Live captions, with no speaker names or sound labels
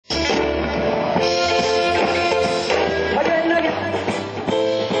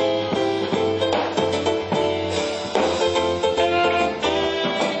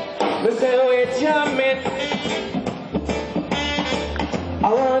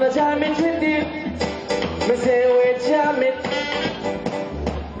wanna jam it with you. Me say we jam it.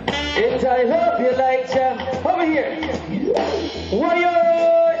 And I hope you like jam. Over here. Why-yo!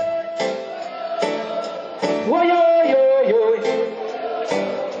 Why-yo-yo-yo.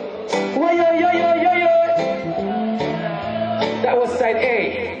 Why-yo-yo-yo-yo-yo. That was side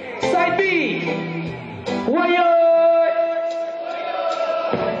A. Side B. Why-yo!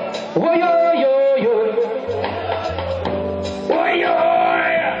 Why-yo-yo-yo. Why-yo!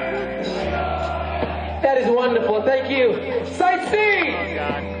 That is wonderful. Thank you. Side C.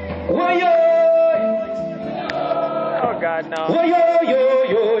 Why-yo! Oh God, no.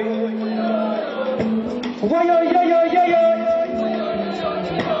 Why-yo-yo-yo. Why-yo-yo-yo-yo-yo.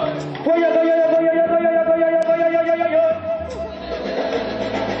 Why-yo-yo-yo-yo-yo-yo-yo-yo-yo-yo-yo-yo-yo-yo.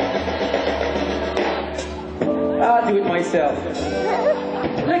 I'll do it myself.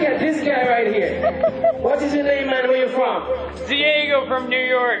 Look at this guy right here. What is your name, man? Where you from? Diego from New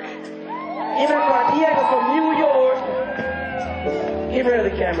York. Diego from New York. Give her the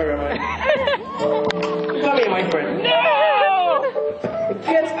camera, man. Come here, my friend. No!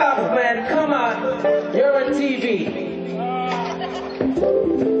 Get up, man. Come on. You're on TV.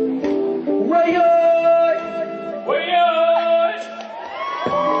 Why-yo! Why-yo!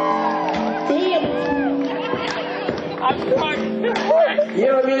 I'm trying.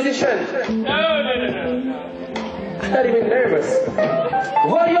 You're a musician. No. I'm not even nervous.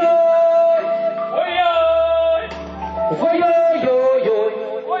 Why-yo! Why-yo! Why-yo-yo-yo.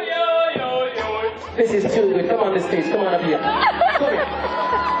 Why-yo-yo-yo. This is too good. Come on the stage. Come on up here. Come here.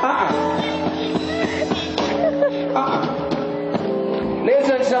 Ladies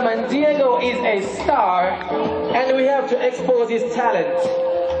and gentlemen, Diego is a star, and we have to expose his talent.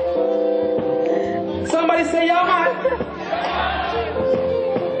 Somebody say, "Yo, man."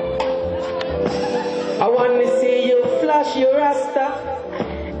 I want to see you flash your rasta.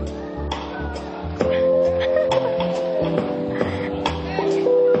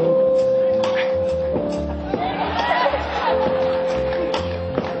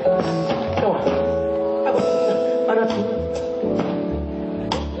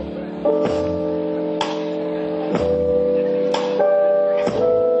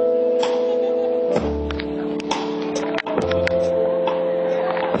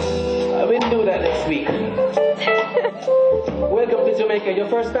 Welcome to Jamaica. Your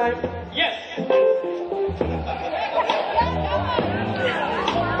first time? Yes.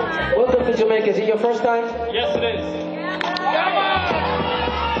 Welcome to Jamaica. Is it your first time? Yes, it is. Come on!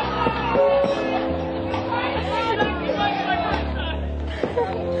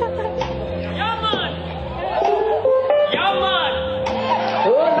 Yaman! Yaman! Oh,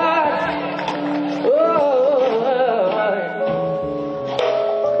 Lord. Oh,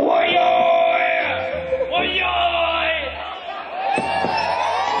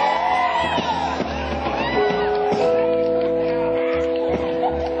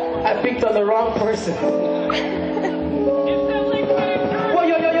 I picked on the wrong person.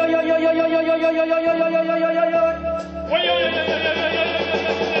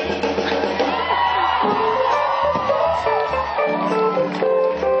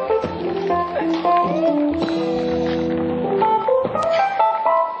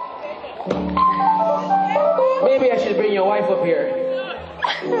 Maybe I should bring your wife up here.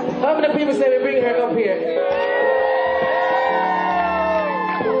 How many people say we bring her up here?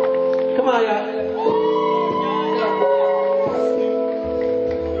 Come on, y'all.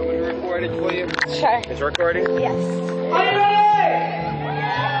 Want me to record it for you? Sure. It's recording? Yes. Are you ready?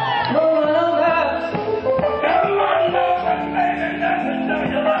 Roll over.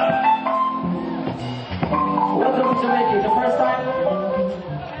 Welcome to Jamaica. The first time?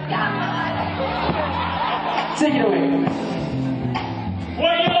 Take it away.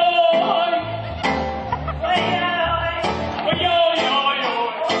 Why